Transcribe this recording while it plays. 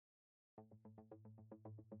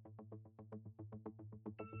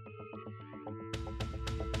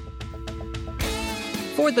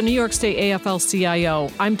For the New York State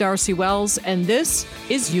AFL-CIO, I'm Darcy Wells, and this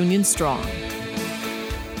is Union Strong.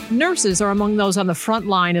 Nurses are among those on the front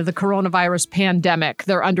line of the coronavirus pandemic.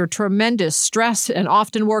 They're under tremendous stress and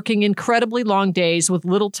often working incredibly long days with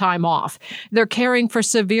little time off. They're caring for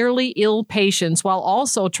severely ill patients while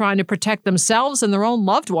also trying to protect themselves and their own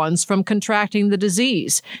loved ones from contracting the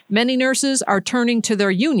disease. Many nurses are turning to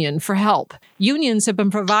their union for help. Unions have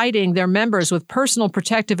been providing their members with personal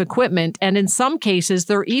protective equipment, and in some cases,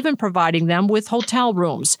 they're even providing them with hotel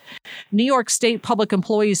rooms. New York State Public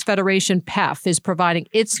Employees Federation, PEF, is providing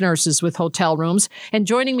its nurses with hotel rooms. And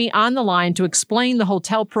joining me on the line to explain the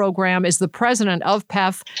hotel program is the president of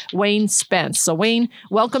PEF, Wayne Spence. So, Wayne,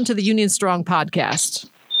 welcome to the Union Strong podcast.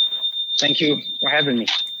 Thank you for having me.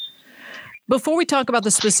 Before we talk about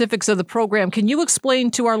the specifics of the program, can you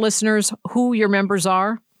explain to our listeners who your members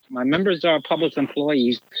are? My members are public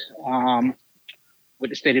employees with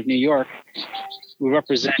the state of New York. We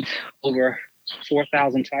represent over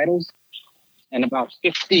 4,000 titles and about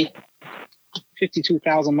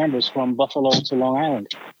 52,000 members from Buffalo to Long Island.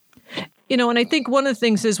 You know, and I think one of the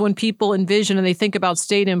things is when people envision and they think about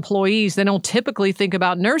state employees, they don't typically think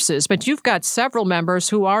about nurses. But you've got several members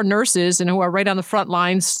who are nurses and who are right on the front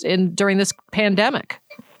lines during this pandemic.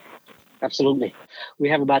 Absolutely. We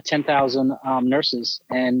have about 10,000 nurses,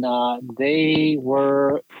 and they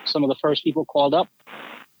were some of the first people called up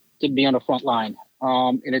to be on the front line.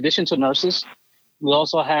 In addition to nurses, we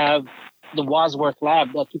also have the Wadsworth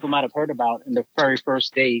Lab that people might have heard about in the very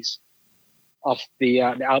first days of the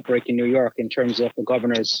outbreak in New York, in terms of the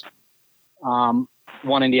governor's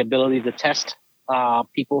wanting the ability to test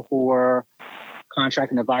people who were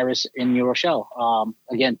contracting the virus in New Rochelle.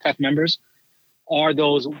 Again, PEF members are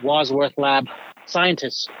those Wadsworth Lab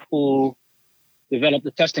scientists who developed the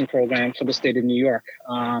testing program for the state of New York.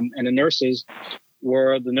 And the nurses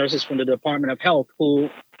were the nurses from the Department of Health who,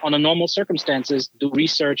 under normal circumstances, do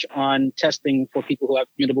research on testing for people who have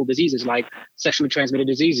communicable diseases like sexually transmitted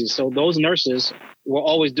diseases. So those nurses were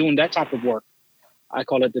always doing that type of work. I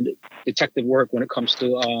call it the detective work when it comes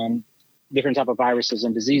to different type of viruses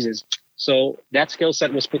and diseases. So that skill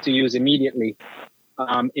set was put to use immediately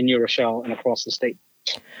in New Rochelle and across the state.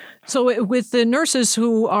 So with the nurses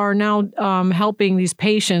who are now helping these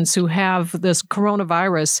patients who have this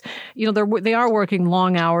coronavirus, you know, they are working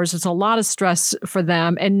long hours. It's a lot of stress for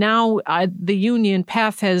them. And now the union,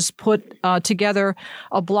 PEF, has put together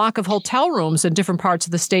a block of hotel rooms in different parts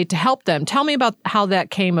of the state to help them. Tell me about how that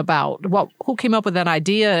came about. Who came up with that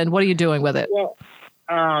idea and what are you doing with it? Well,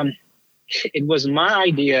 it was my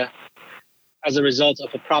idea as a result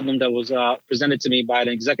of a problem that was presented to me by an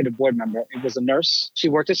executive board member. It was a nurse. She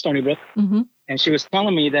worked at Stony Brook, and she was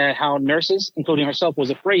telling me that how nurses, including herself,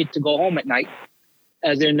 was afraid to go home at night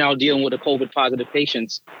as they're now dealing with the COVID-positive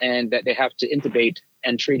patients and that they have to intubate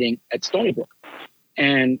and treating at Stony Brook.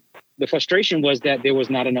 And the frustration was that there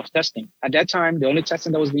was not enough testing. At that time, the only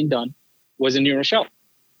testing that was being done was in New Rochelle.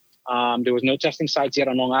 There was no testing sites yet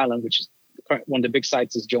on Long Island, which is one of the big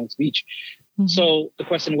sites is Jones Beach. So the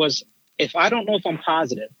question was, if I don't know if I'm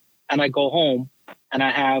positive and I go home and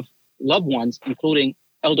I have loved ones, including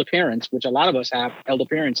elder parents, which a lot of us have elder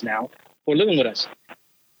parents now who are living with us,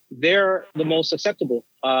 they're the most susceptible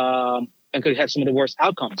and could have some of the worst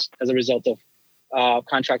outcomes as a result of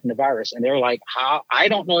contracting the virus. And they're like, I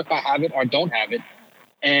don't know if I have it or don't have it.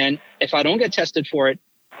 And if I don't get tested for it,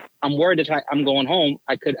 I'm worried that I'm going home,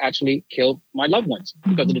 I could actually kill my loved ones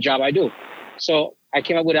because of the job I do. So I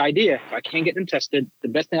came up with an idea. If I can't get them tested, the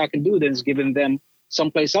best thing I can do then is giving them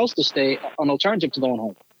someplace else to stay, an alternative to going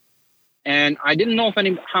home. And I didn't know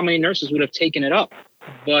how many nurses would have taken it up.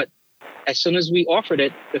 But as soon as we offered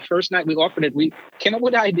it, the first night we offered it, we came up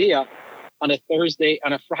with the idea on a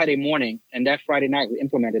Friday morning. And that Friday night we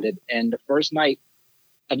implemented it. And the first night,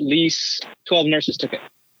 at least 12 nurses took it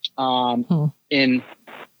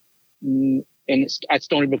at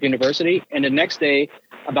Stony Brook University. And the next day,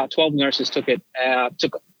 about 12 nurses took up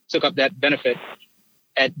that benefit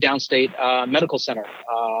at Downstate Medical Center,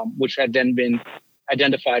 which had then been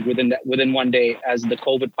identified within one day as the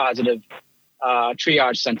COVID positive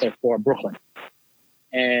triage center for Brooklyn.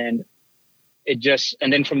 And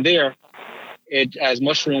then from there, it has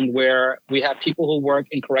mushroomed where we have people who work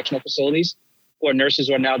in correctional facilities or nurses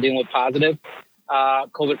who are now dealing with COVID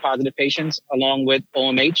positive patients, along with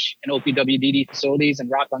OMH and OPWDD facilities in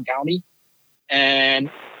Rockland County, and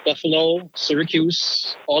Buffalo,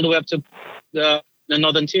 Syracuse, all the way up to the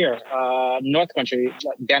northern tier, North Country,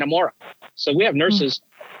 Dannemora. So we have nurses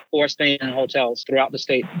who are staying in hotels throughout the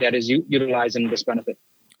state that is utilizing this benefit.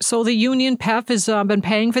 So the union, PEF, has been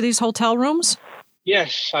paying for these hotel rooms?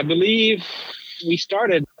 Yes, I believe we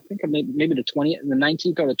started think maybe the 20th, the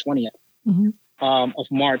 19th or the 20th of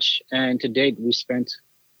March. And to date, we spent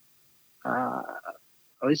at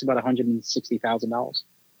least about $160,000.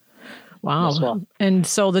 Wow. And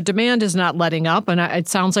so the demand is not letting up. And it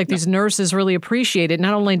sounds like these nurses really appreciate it,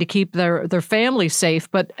 not only to keep their families safe,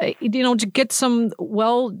 but, to get some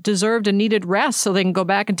well-deserved and needed rest so they can go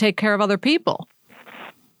back and take care of other people.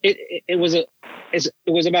 It was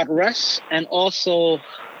about rest and also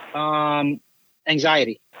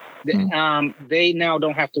anxiety. They now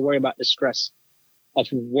don't have to worry about the stress of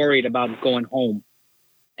worried about going home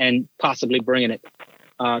and possibly bringing it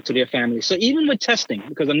to their family. So even with testing,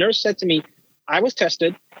 because a nurse said to me, I was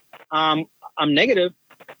tested, I'm negative.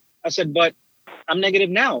 I said, but I'm negative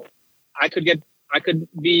now. I could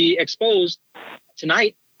be exposed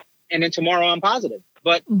tonight and then tomorrow I'm positive.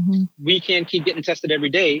 But we can't keep getting tested every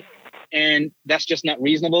day. And that's just not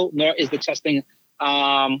reasonable, nor is the testing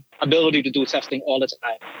ability to do testing all the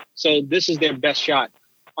time. So this is their best shot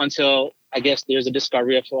until I guess there's a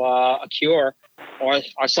discovery of a cure or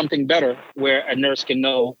something better where a nurse can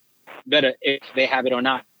know better if they have it or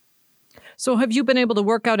not. So have you been able to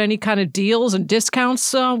work out any kind of deals and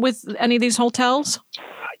discounts with any of these hotels?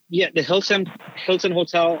 Yeah, the Hilton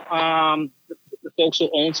Hotel, the folks who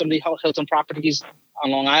own some of the Hilton properties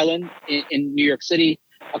on Long Island, in New York City,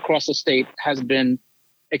 across the state, has been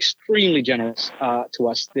extremely generous to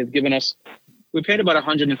us. They've given us, we paid about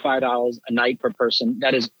 $105 a night per person.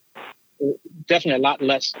 That is definitely a lot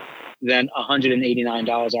less than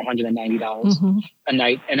 $189 or $190 a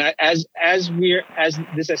night. And as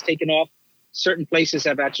this has taken off, certain places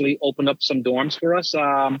have actually opened up some dorms for us.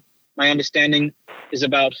 My understanding is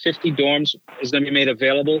about 50 dorms is going to be made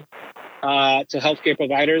available to healthcare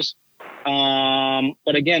providers.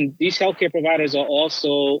 But again, these healthcare providers are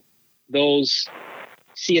also those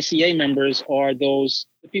CSCA members, or the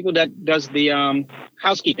people that does the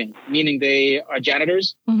housekeeping, meaning they are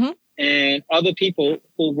janitors and other people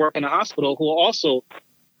who work in a hospital who are also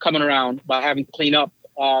coming around by having to clean up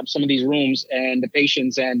some of these rooms and the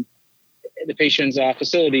patients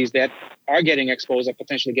facilities that are getting exposed or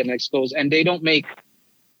potentially getting exposed. And they don't make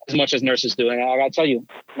as much as nurses do. And I gotta tell you,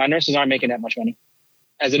 my nurses aren't making that much money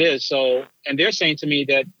as it is. So, and they're saying to me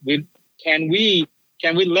that can we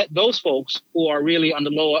let those folks who are really on the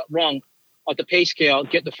lower rung of the pay scale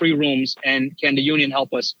get the free rooms, and can the union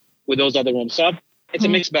help us with those other rooms? So it's a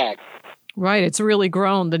mixed bag. Right. It's really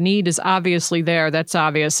grown. The need is obviously there. That's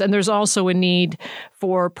obvious. And there's also a need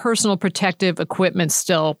for personal protective equipment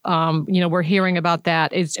still. We're hearing about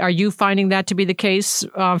that. Are you finding that to be the case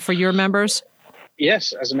for your members?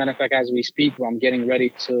 Yes. As a matter of fact, as we speak, I'm getting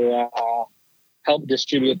ready to help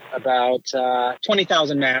distribute about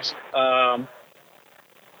 20,000 masks.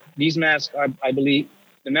 These masks, I believe,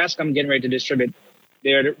 the masks I'm getting ready to distribute,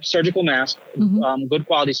 they're surgical masks, good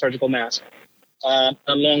quality surgical masks,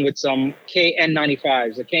 along with some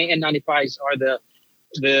KN95s. The KN95s are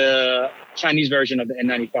the Chinese version of the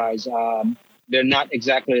N95s. They're not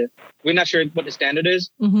exactly, we're not sure what the standard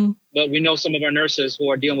is, but we know some of our nurses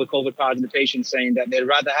who are dealing with COVID positive patients saying that they'd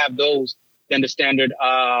rather have those than the standard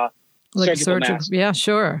surgical mask. Yeah,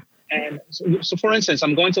 sure. And so, for instance,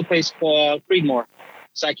 I'm going to a place called Creedmoor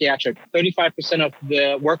Psychiatric. 35% of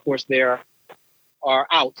the workforce there are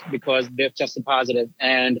out because they've tested positive,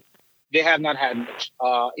 and they have not had much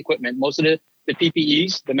equipment. Most of the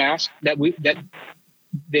PPEs, the masks that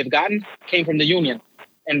they've gotten came from the union,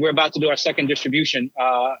 and we're about to do our second distribution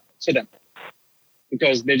to them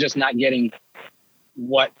because they're just not getting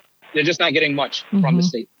much from the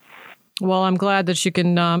state. Well, I'm glad that you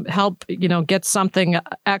can help, get something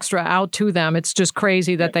extra out to them. It's just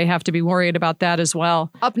crazy that they have to be worried about that as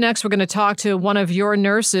well. Up next, we're going to talk to one of your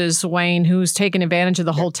nurses, Wayne, who's taken advantage of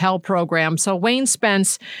the hotel program. So Wayne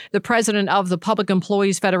Spence, the president of the Public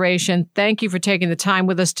Employees Federation, thank you for taking the time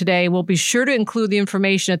with us today. We'll be sure to include the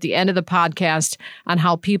information at the end of the podcast on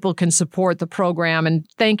how people can support the program. And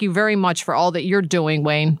thank you very much for all that you're doing,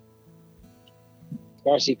 Wayne.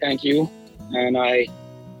 Darcy, thank you. And I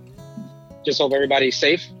just hope everybody's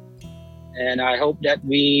safe, and I hope that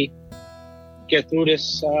we get through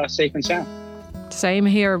this safe and sound. Same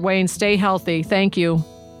here, Wayne. Stay healthy. Thank you.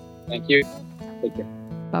 Thank you. Take care.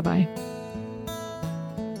 Bye-bye.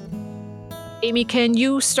 Amy, can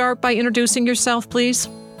you start by introducing yourself, please?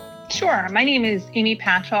 Sure. My name is Amy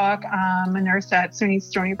Patchogue. I'm a nurse at SUNY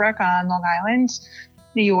Stony Brook on Long Island,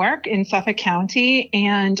 New York, in Suffolk County,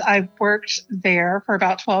 and I've worked there for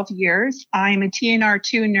about 12 years. I'm a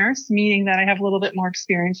TNR2 nurse, meaning that I have a little bit more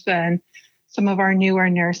experience than some of our newer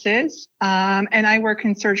nurses, and I work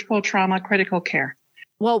in surgical trauma critical care.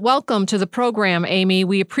 Well, welcome to the program, Amy.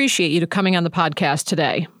 We appreciate you coming on the podcast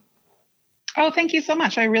today. Oh, thank you so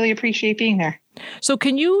much. I really appreciate being there. So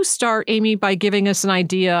can you start, Amy, by giving us an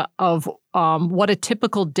idea of what a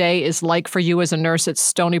typical day is like for you as a nurse at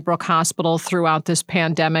Stony Brook Hospital throughout this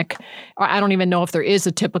pandemic? I don't even know if there is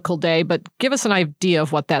a typical day, but give us an idea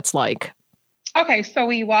of what that's like. Okay, so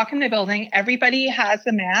we walk in the building. Everybody has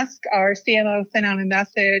a mask. Our CMO sent out a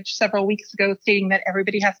message several weeks ago stating that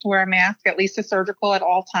everybody has to wear a mask, at least a surgical, at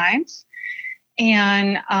all times.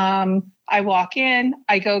 And I walk in,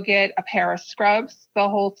 I go get a pair of scrubs. The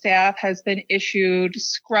whole staff has been issued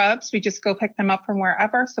scrubs. We just go pick them up from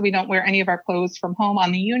wherever. So we don't wear any of our clothes from home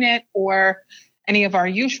on the unit or any of our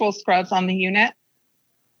usual scrubs on the unit.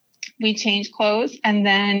 We change clothes and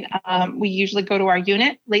then we usually go to our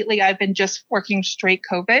unit. Lately, I've been just working straight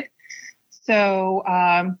COVID. So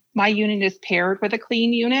my unit is paired with a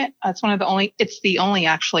clean unit. It's the only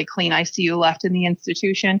actually clean ICU left in the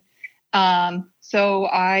institution. So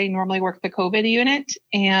I normally work the COVID unit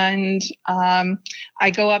and I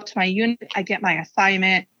go up to my unit, I get my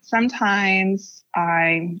assignment. Sometimes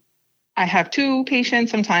I have 2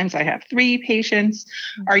 patients, sometimes I have 3 patients.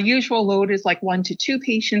 Our usual load is like 1 to 2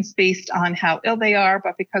 patients based on how ill they are,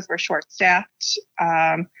 but because we're short-staffed,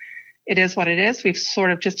 it is what it is. We've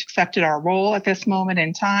sort of just accepted our role at this moment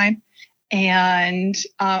in time. And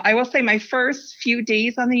I will say my first few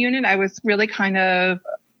days on the unit, I was really kind of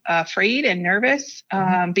afraid and nervous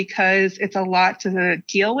because it's a lot to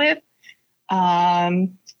deal with,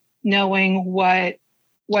 knowing what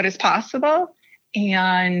is possible.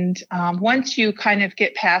 And once you kind of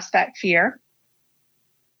get past that fear,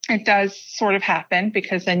 it does sort of happen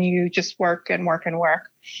because then you just work and work and work.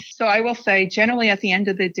 So I will say generally at the end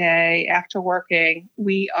of the day after working,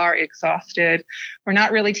 we are exhausted. We're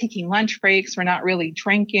not really taking lunch breaks. We're not really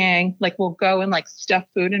drinking. Like we'll go and like stuff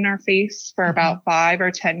food in our face for about 5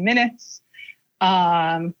 or 10 minutes.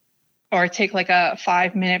 Or take like a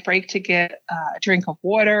 5-minute break to get a drink of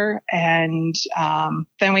water. And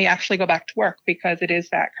then we actually go back to work because it is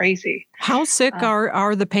that crazy. How sick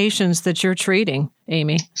are the patients that you're treating,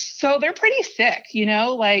 Amy? So they're pretty sick,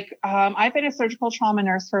 I've been a surgical trauma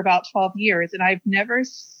nurse for about 12 years and I've never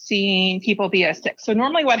seen people be as sick. So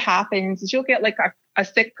normally what happens is you'll get like a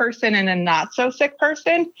sick person and a not so sick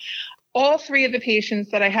person. All 3 of the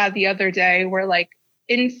patients that I had the other day were like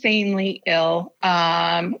insanely ill,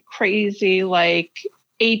 crazy, like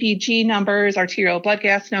ABG numbers, arterial blood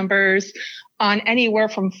gas numbers on anywhere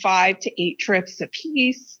from 5 to 8 trips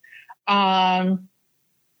apiece. They're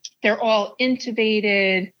all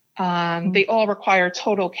intubated. They all require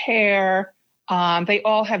total care. They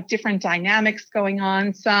all have different dynamics going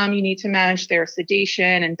on. Some you need to manage their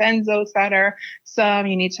sedation and benzos better. Some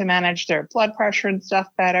you need to manage their blood pressure and stuff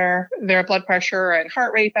better, their blood pressure and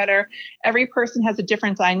heart rate better. Every person has a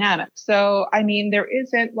different dynamic. So, there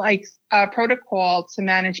isn't like a protocol to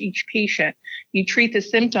manage each patient. You treat the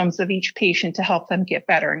symptoms of each patient to help them get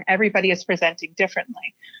better, and everybody is presenting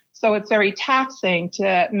differently. So it's very taxing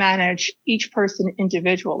to manage each person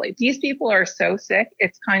individually. These people are so sick,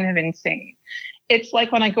 it's kind of insane. It's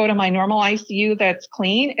like when I go to my normal ICU that's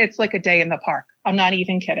clean, it's like a day in the park. I'm not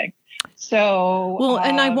even kidding. So, well,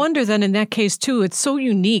 and I wonder then in that case too, it's so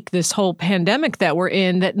unique, this whole pandemic that we're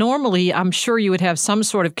in, that normally I'm sure you would have some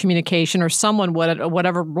sort of communication or someone,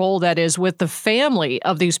 whatever role that is, with the family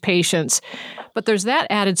of these patients. But there's that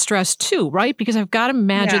added stress too, right? Because I've got to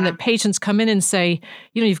imagine that patients come in and say,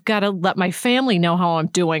 you've got to let my family know how I'm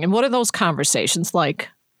doing. And what are those conversations like?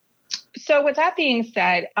 So with that being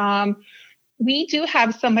said, we do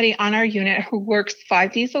have somebody on our unit who works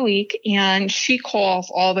 5 days a week, and she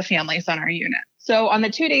calls all the families on our unit. So on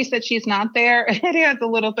the 2 days that she's not there, it adds a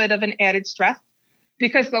little bit of an added stress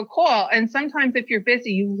because they'll call. And sometimes if you're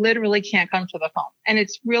busy, you literally can't come to the phone. And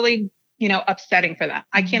it's really, upsetting for them.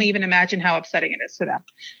 I can't even imagine how upsetting it is for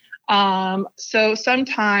them. So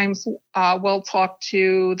sometimes we'll talk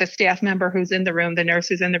to the staff member who's in the room, the nurse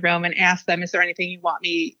who's in the room, and ask them, is there anything you want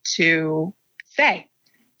me to say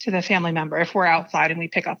to the family member if we're outside and we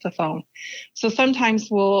pick up the phone? So sometimes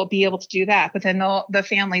we'll be able to do that, but then the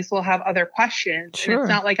families will have other questions. Sure. And it's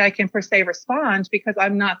not like I can per se respond because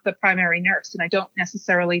I'm not the primary nurse and I don't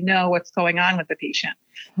necessarily know what's going on with the patient,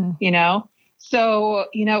 So,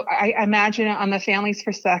 I imagine on the family's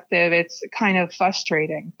perspective, it's kind of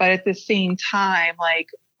frustrating, but at the same time,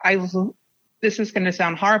 this is going to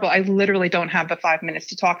sound horrible. I literally don't have the 5 minutes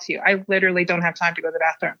to talk to you. I literally don't have time to go to the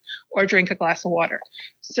bathroom or drink a glass of water.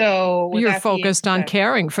 So you're focused on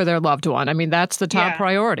caring for their loved one. That's the top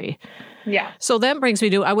priority. Yeah. So that brings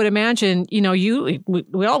me to, I would imagine,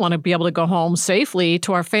 we all want to be able to go home safely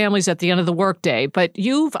to our families at the end of the workday, but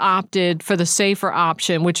you've opted for the safer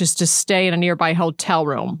option, which is to stay in a nearby hotel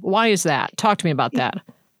room. Why is that? Talk to me about that.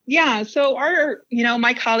 Yeah. So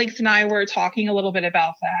my colleagues and I were talking a little bit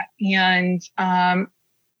about that. And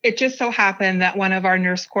it just so happened that one of our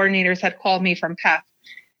nurse coordinators had called me from PEF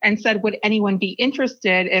and said, would anyone be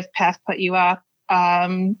interested if PEF put you up,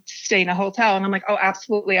 stay in a hotel? And I'm like, oh,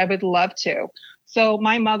 absolutely. I would love to. So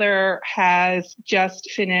my mother has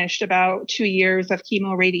just finished about 2 years of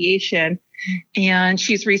chemoradiation, and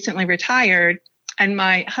she's recently retired. And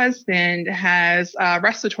my husband has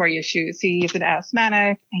respiratory issues. He's an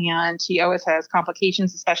asthmatic, and he always has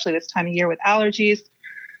complications, especially this time of year with allergies.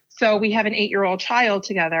 So we have an 8-year-old child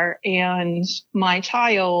together, and my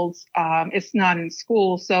child is not in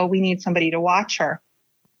school, so we need somebody to watch her.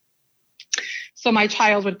 So my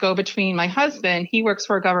child would go between my husband. He works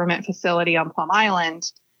for a government facility on Plum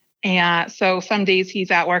Island. And so some days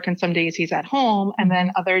he's at work and some days he's at home. And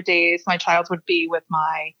then other days my child would be with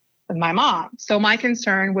my mom. So my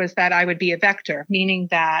concern was that I would be a vector, meaning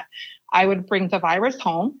that I would bring the virus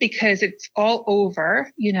home because it's all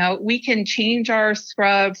over. We can change our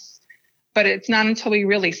scrubs, but it's not until we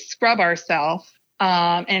really scrub ourselves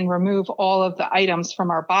and remove all of the items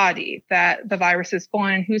from our body that the virus is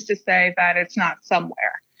gone. And who's to say that it's not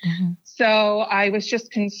somewhere? Mm-hmm. So I was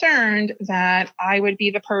just concerned that I would be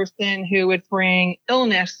the person who would bring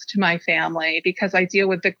illness to my family because I deal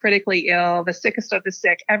with the critically ill, the sickest of the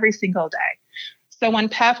sick every single day. So when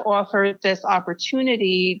PEF offered this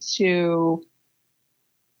opportunity to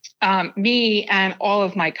me and all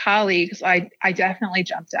of my colleagues, I definitely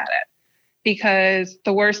jumped at it because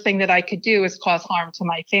the worst thing that I could do is cause harm to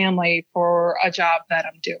my family for a job that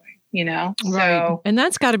I'm doing. Right. So, and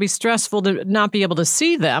that's got to be stressful to not be able to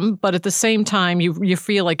see them. But at the same time, you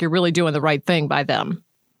feel like you're really doing the right thing by them.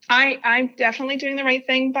 I'm definitely doing the right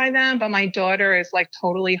thing by them. But my daughter is like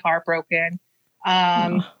totally heartbroken.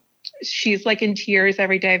 She's like in tears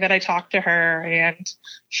every day that I talk to her. And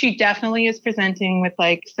she definitely is presenting with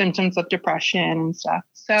like symptoms of depression and stuff.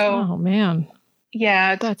 So, oh, man.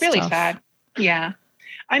 Yeah, it's that's really tough. sad. Yeah.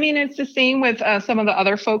 I mean, it's the same with some of the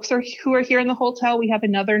other folks who are here in the hotel. We have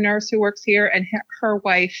another nurse who works here, and her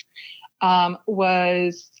wife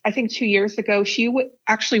was, I think 2 years ago, she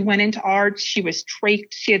actually went into ARD. She was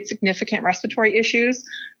trached. She had significant respiratory issues.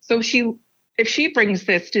 So if she brings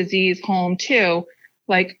this disease home too,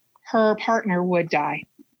 like her partner would die.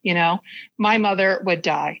 My mother would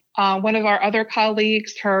die. One of our other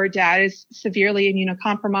colleagues, her dad is severely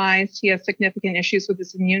immunocompromised. He has significant issues with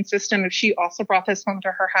his immune system. If she also brought this home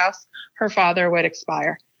to her house, her father would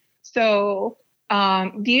expire. So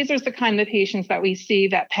these are the kind of patients that we see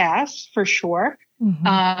that pass for sure.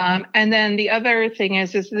 Mm-hmm. And then the other thing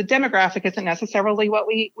is the demographic isn't necessarily what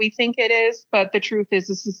we think it is, but the truth is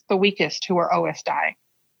this is the weakest who are always dying.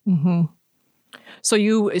 Mm-hmm.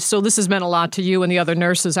 So this has meant a lot to you and the other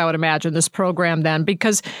nurses, I would imagine, this program then,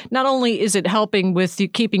 because not only is it helping with you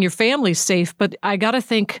keeping your family safe, but I got to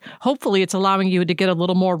think, hopefully it's allowing you to get a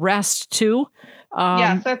little more rest too.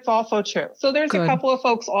 Yes, that's also true. So there's a couple of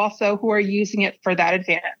folks also who are using it for that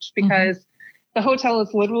advantage because the hotel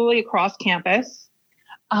is literally across campus.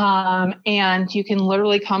 And you can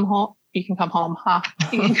literally come home. You can come home, huh?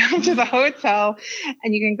 You can come to the hotel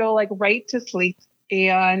and you can go like right to sleep.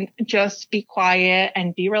 And just be quiet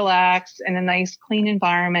and be relaxed in a nice, clean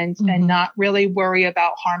environment and not really worry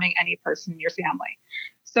about harming any person in your family.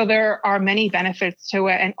 So there are many benefits to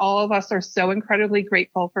it. And all of us are so incredibly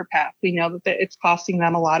grateful for PEF. We know that it's costing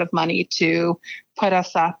them a lot of money to put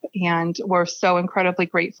us up. And we're so incredibly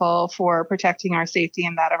grateful for protecting our safety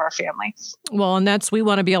and that of our families. Well, and we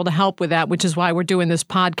want to be able to help with that, which is why we're doing this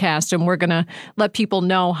podcast. And we're going to let people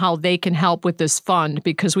know how they can help with this fund,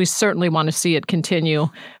 because we certainly want to see it continue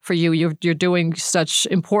for you. You're doing such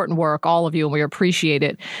important work, all of you, and we appreciate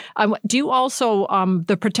it. Do you also,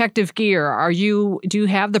 the protective gear, do you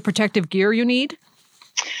have the protective gear you need?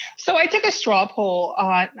 So I took a straw poll,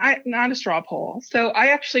 not a straw poll. So I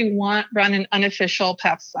actually run an unofficial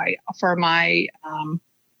PEF site for my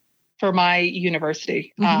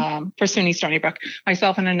university, for SUNY Stony Brook,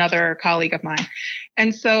 myself and another colleague of mine.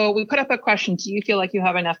 And so we put up a question, do you feel like you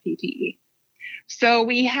have enough PPE? So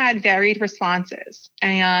we had varied responses.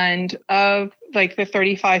 And of like the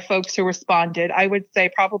 35 folks who responded, I would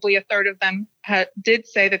say probably a third of them did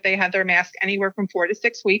say that they had their mask anywhere from 4 to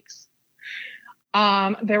 6 weeks.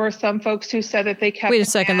 There were some folks who said that they kept. Wait a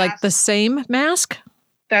second, like the same mask?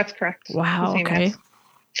 That's correct. Wow. Okay. Mask.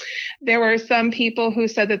 There were some people who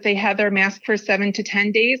said that they had their mask for 7 to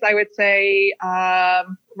 10 days. I would say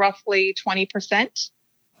roughly 20%.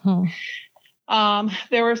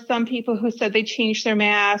 There were some people who said they changed their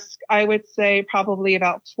mask. I would say probably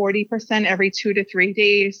about 40% every 2 to 3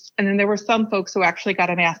 days. And then there were some folks who actually got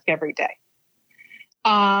a mask every day.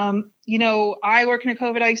 I work in a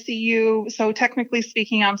COVID ICU. So technically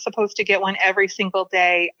speaking, I'm supposed to get one every single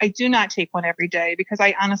day. I do not take one every day because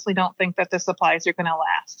I honestly don't think that the supplies are going to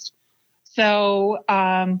last. So,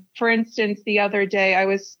 for instance, the other day I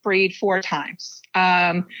was sprayed 4 times.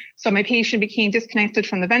 So my patient became disconnected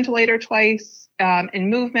from the ventilator twice. In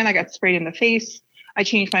movement, I got sprayed in the face. I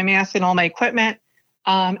changed my mask and all my equipment.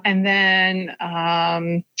 And then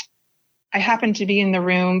I happened to be in the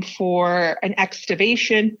room for an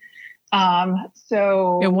extubation.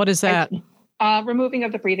 And what is that? Removing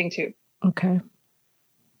of the breathing tube. Okay.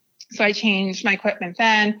 So I changed my equipment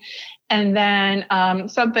then. And then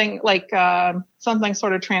something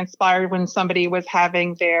sort of transpired when somebody was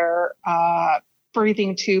having their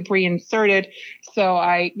breathing tube reinserted. So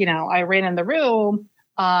I ran in the room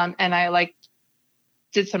and I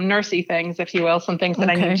did some nursey things, if you will, some things that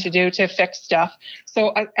I needed to do to fix stuff.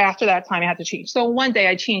 So after that time, I had to change. So one day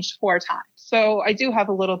I changed 4 times. So I do have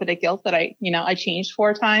a little bit of guilt that I changed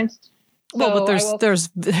 4 times. Well, but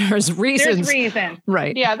there's reasons. There's reason.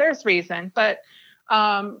 Right. Yeah, there's reason. But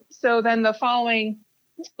so then the following,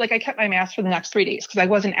 I kept my mask for the next 3 days because I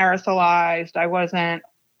wasn't aerosolized. I wasn't,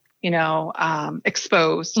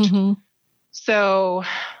 exposed. Mm-hmm. So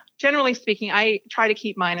generally speaking, I try to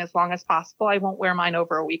keep mine as long as possible. I won't wear mine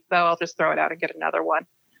over a week, though. I'll just throw it out and get another one.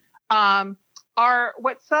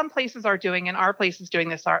 What some places are doing, and our place is doing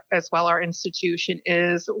this as well, our institution,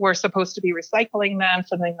 is we're supposed to be recycling them,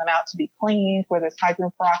 sending them out to be cleaned with this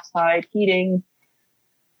hydrogen peroxide heating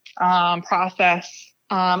process.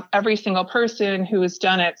 Every single person who has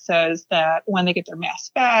done it says that when they get their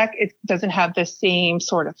mask back, it doesn't have the same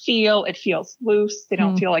sort of feel. It feels loose. They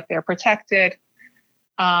don't feel like they're protected.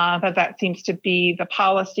 But that seems to be the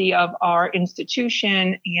policy of our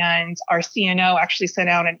institution. And our CNO actually sent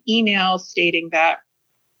out an email stating that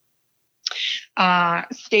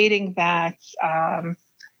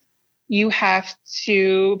you have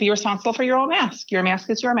to be responsible for your own mask. Your mask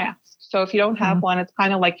is your mask. So if you don't have one, it's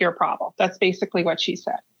kind of like your problem. That's basically what she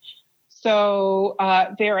said. So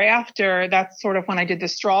thereafter, that's sort of when I did the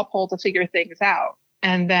straw poll to figure things out.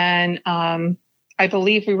 And then I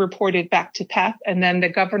believe we reported back to PEP, and then the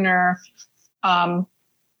governor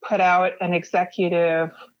put out an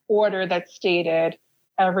executive order that stated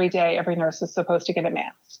every day, every nurse is supposed to get a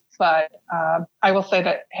mask. But I will say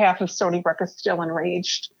that half of Stony Brook is still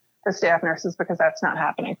enraged, the staff nurses, because that's not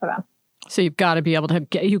happening for them. So you've got to be able to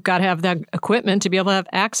have that equipment to be able to have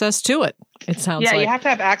access to it. It sounds like. Yeah, you have to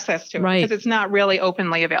have access to it because it's not really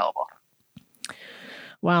openly available.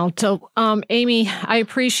 Wow. So, Amy, I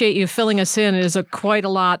appreciate you filling us in. It is quite a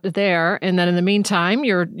lot there. And then in the meantime,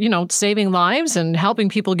 you're, saving lives and helping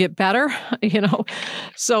people get better,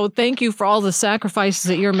 So thank you for all the sacrifices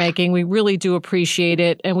that you're making. We really do appreciate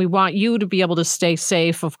it. And we want you to be able to stay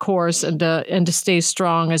safe, of course, and to stay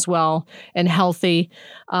strong as well and healthy.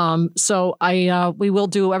 So we will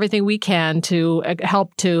do everything we can to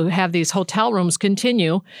help to have these hotel rooms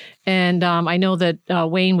continue. And I know that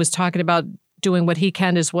Wayne was talking about doing what he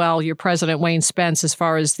can as well, your president, Wayne Spence, as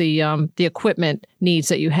far as the equipment needs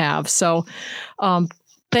that you have. So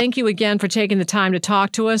thank you again for taking the time to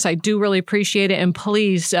talk to us. I do really appreciate it. And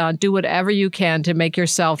please do whatever you can to make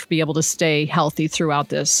yourself be able to stay healthy throughout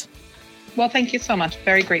this. Well, thank you so much.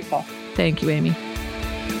 Very grateful. Thank you, Amy.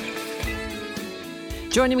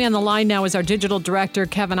 Joining me on the line now is our digital director,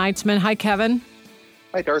 Kevin Eitzman. Hi, Kevin.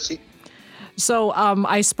 Hi, Darcy. So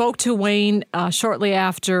I spoke to Wayne shortly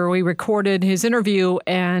after we recorded his interview,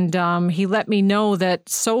 and he let me know that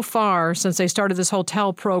so far, since they started this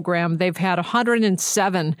hotel program, they've had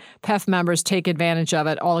 107 PEF members take advantage of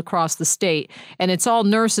it all across the state. And it's all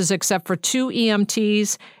nurses except for 2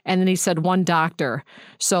 EMTs, and then he said 1 doctor.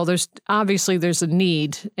 So there's a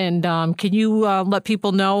need. And can you let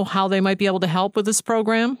people know how they might be able to help with this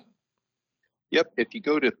program? Yep. If you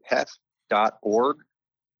go to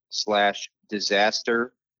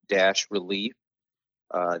pef.org/disaster-relief,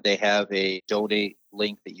 they have a donate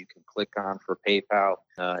link that you can click on for PayPal.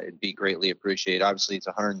 It'd be greatly appreciated. Obviously, it's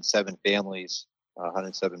 107 families,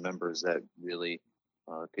 107 members that really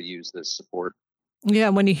could use this support. Yeah,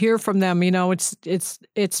 when you hear from them, it's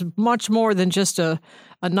much more than just a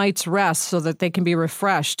night's rest so that they can be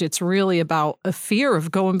refreshed. It's really about a fear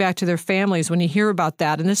of going back to their families when you hear about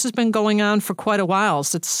that. And this has been going on for quite a while.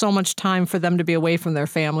 So it's so much time for them to be away from their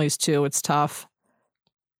families, too. It's tough.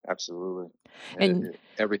 Absolutely. And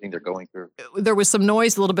everything they're going through. There was some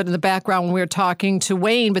noise a little bit in the background when we were talking to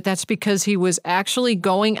Wayne, but that's because he was actually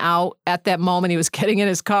going out at that moment. He was getting in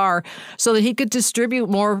his car so that he could distribute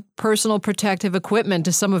more personal protective equipment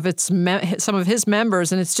to some of his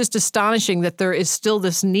members. And it's just astonishing that there is still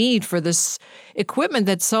this need for this equipment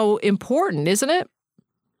that's so important, isn't it?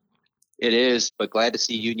 It is, but glad to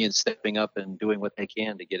see unions stepping up and doing what they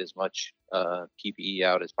can to get as much PPE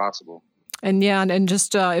out as possible. And and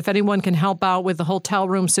just if anyone can help out with the hotel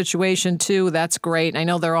room situation too, that's great. I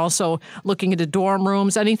know they're also looking into dorm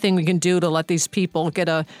rooms. Anything we can do to let these people get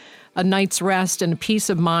a night's rest and peace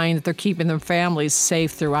of mind that they're keeping their families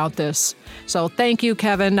safe throughout this. So thank you,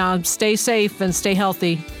 Kevin. Stay safe and stay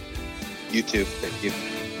healthy. You too. Thank you.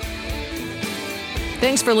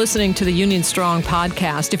 Thanks for listening to the Union Strong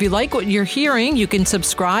podcast. If you like what you're hearing, you can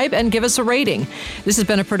subscribe and give us a rating. This has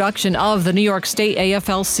been a production of the New York State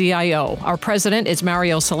AFL-CIO. Our president is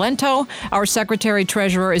Mario Salento. Our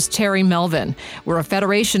secretary-treasurer is Terry Melvin. We're a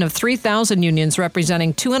federation of 3,000 unions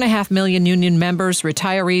representing 2.5 million union members,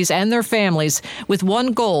 retirees, and their families, with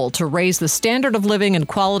one goal: to raise the standard of living and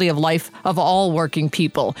quality of life of all working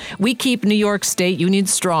people. We keep New York State Union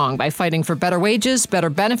strong by fighting for better wages, better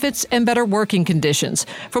benefits, and better working conditions.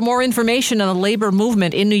 For more information on the labor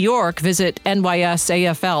movement in New York, visit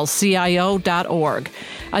nysaflcio.org.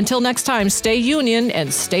 Until next time, stay union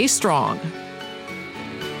and stay strong.